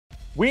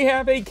We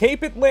have a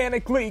Cape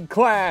Atlantic League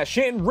clash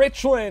in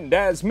Richland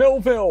as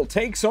Millville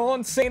takes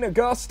on St.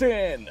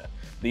 Augustine.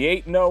 The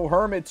 8-0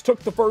 Hermits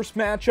took the first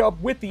matchup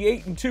with the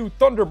 8-2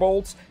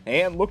 Thunderbolts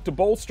and look to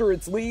bolster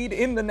its lead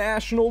in the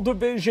National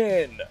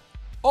Division.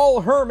 All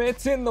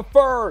Hermits in the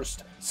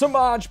first.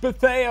 Samaj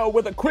Bethea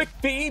with a quick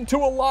feed to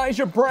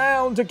Elijah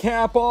Brown to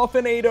cap off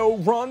an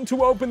 8-0 run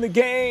to open the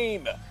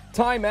game.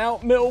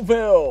 Timeout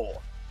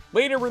Millville.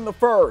 Later in the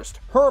first,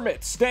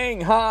 Hermits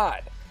staying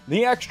hot.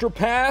 The extra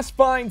pass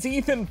finds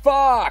Ethan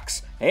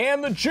Fox,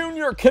 and the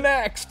junior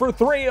connects for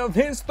 3 of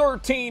his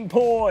 13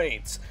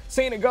 points.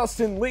 St.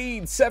 Augustine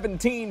leads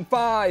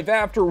 17-5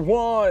 after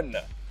 1.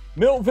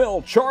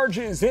 Millville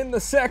charges in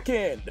the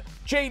second.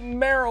 Jaden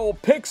Merrill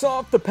picks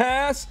off the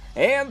pass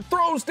and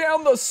throws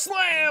down the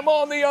slam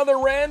on the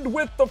other end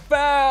with the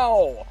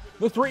foul.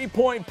 The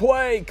 3-point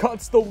play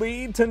cuts the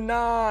lead to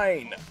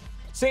 9.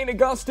 St.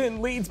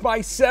 Augustine leads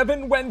by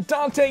 7 when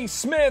Dante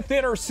Smith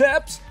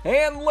intercepts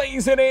and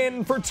lays it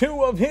in for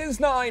 2 of his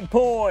 9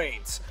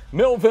 points.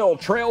 Millville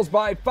trails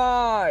by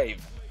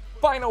 5.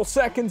 Final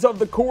seconds of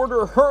the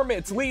quarter,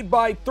 Hermits lead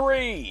by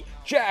 3.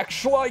 Jack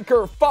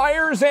Schleicher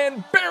fires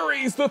and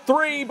buries the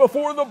 3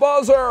 before the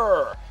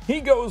buzzer. He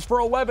goes for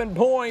 11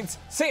 points.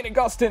 St.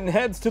 Augustine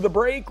heads to the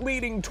break,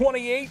 leading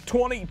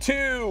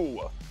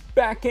 28-22.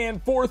 Back and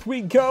forth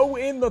we go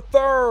in the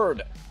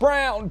third.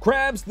 Brown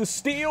grabs the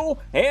steal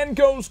and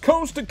goes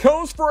coast to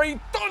coast for a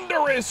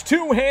thunderous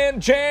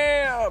two-hand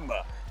jam.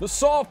 The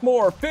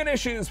sophomore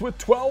finishes with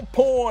 12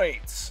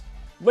 points.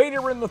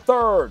 Later in the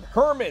third,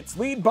 Hermits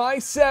lead by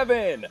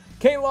 7.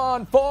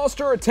 Kaylon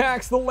Foster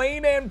attacks the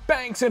lane and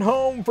banks it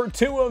home for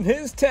 2 of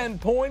his 10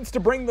 points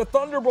to bring the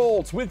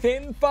Thunderbolts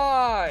within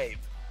 5.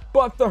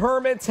 But the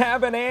Hermits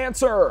have an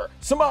answer.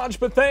 Samaj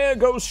Bethea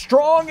goes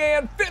strong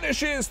and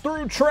finishes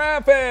through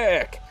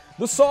traffic.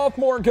 The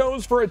sophomore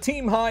goes for a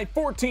team-high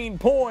 14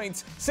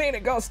 points. St.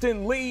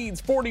 Augustine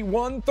leads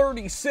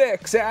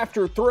 41-36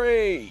 after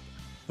 3.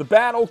 The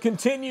battle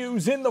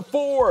continues in the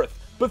fourth.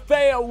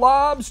 Bethea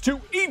lobs to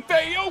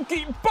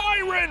Ifeoki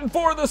Byron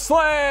for the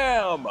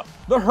slam.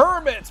 The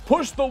Hermits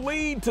push the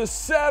lead to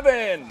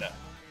 7.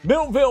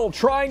 Millville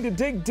trying to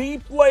dig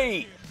deep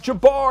late.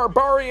 Jabbar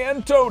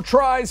Barriento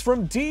tries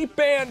from deep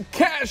and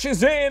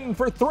cashes in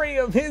for 3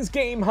 of his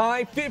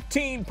game-high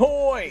 15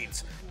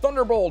 points.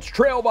 Thunderbolts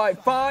trail by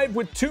 5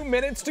 with 2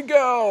 minutes to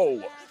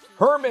go.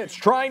 Hermits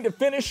trying to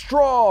finish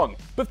strong.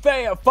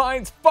 Bethea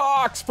finds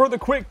Fox for the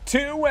quick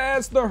 2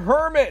 as the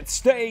Hermits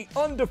stay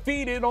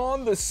undefeated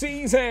on the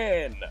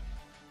season.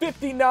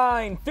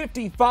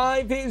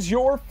 59-55 is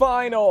your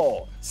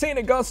final. St.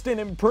 Augustine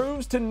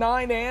improves to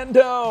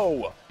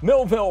 9-0.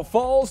 Millville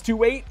falls to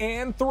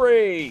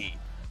 8-3.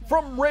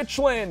 From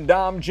Richland,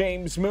 I'm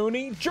James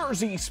Mooney,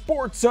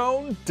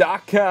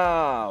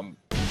 JerseySportsZone.com.